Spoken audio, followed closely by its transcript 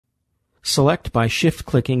Select by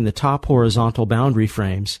shift-clicking the top horizontal boundary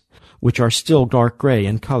frames, which are still dark gray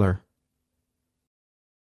in color.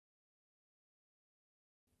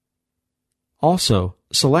 Also,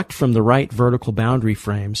 select from the right vertical boundary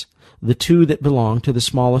frames the two that belong to the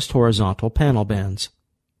smallest horizontal panel bands.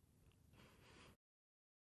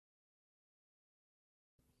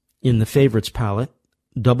 In the Favorites palette,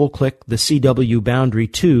 double-click the CW Boundary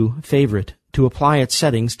 2 favorite to apply its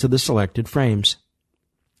settings to the selected frames.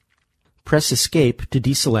 Press Escape to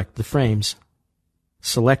deselect the frames.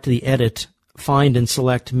 Select the Edit, Find and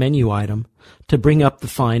Select menu item to bring up the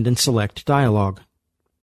Find and Select dialog.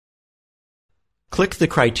 Click the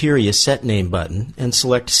Criteria Set Name button and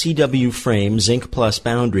select CW Frame Zinc Plus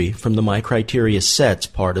Boundary from the My Criteria Sets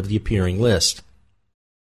part of the appearing list.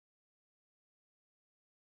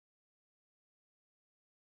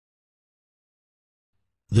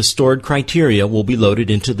 The stored criteria will be loaded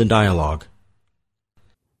into the dialog.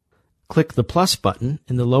 Click the plus button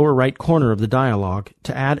in the lower right corner of the dialog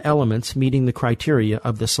to add elements meeting the criteria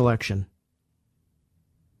of the selection.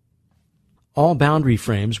 All boundary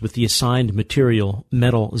frames with the assigned material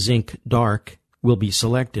Metal Zinc Dark will be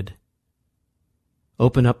selected.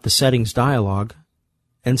 Open up the Settings dialog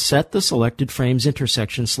and set the selected frame's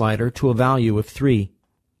intersection slider to a value of 3.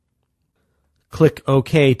 Click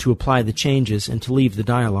OK to apply the changes and to leave the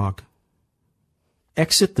dialog.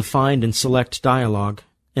 Exit the Find and Select dialog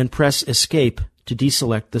and press Escape to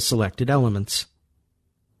deselect the selected elements.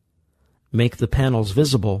 Make the panels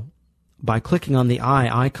visible by clicking on the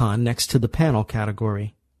eye icon next to the panel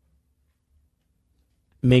category.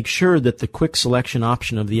 Make sure that the Quick Selection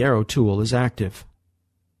option of the arrow tool is active.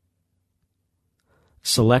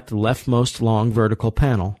 Select the leftmost long vertical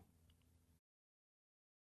panel.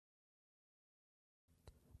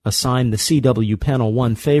 Assign the CW Panel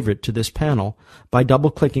 1 favorite to this panel by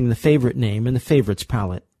double-clicking the favorite name in the Favorites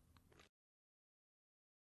palette.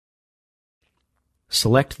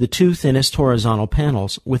 Select the two thinnest horizontal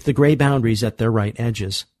panels with the gray boundaries at their right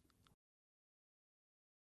edges.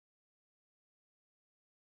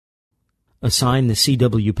 Assign the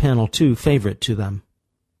CW Panel 2 favorite to them.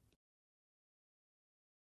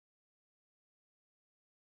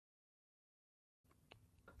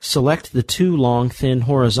 Select the two long, thin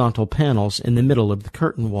horizontal panels in the middle of the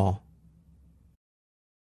curtain wall.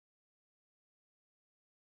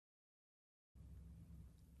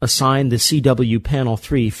 Assign the CW Panel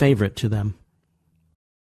 3 favorite to them.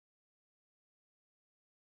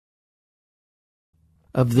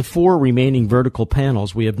 Of the 4 remaining vertical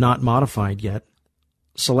panels we have not modified yet,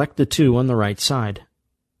 select the two on the right side.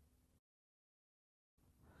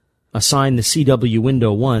 Assign the CW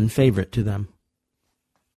Window 1 favorite to them.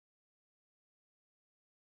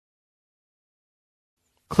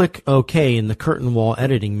 Click OK in the Curtain Wall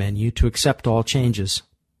Editing menu to accept all changes.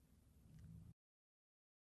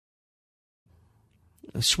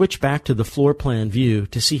 Switch back to the floor plan view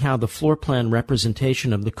to see how the floor plan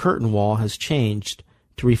representation of the curtain wall has changed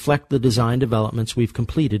to reflect the design developments we've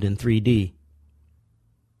completed in 3D.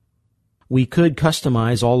 We could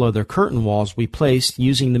customize all other curtain walls we placed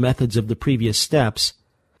using the methods of the previous steps.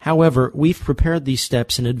 However, we've prepared these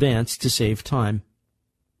steps in advance to save time.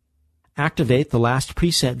 Activate the last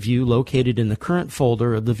preset view located in the current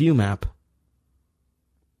folder of the view map.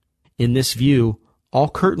 In this view, all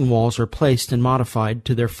curtain walls are placed and modified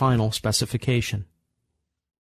to their final specification.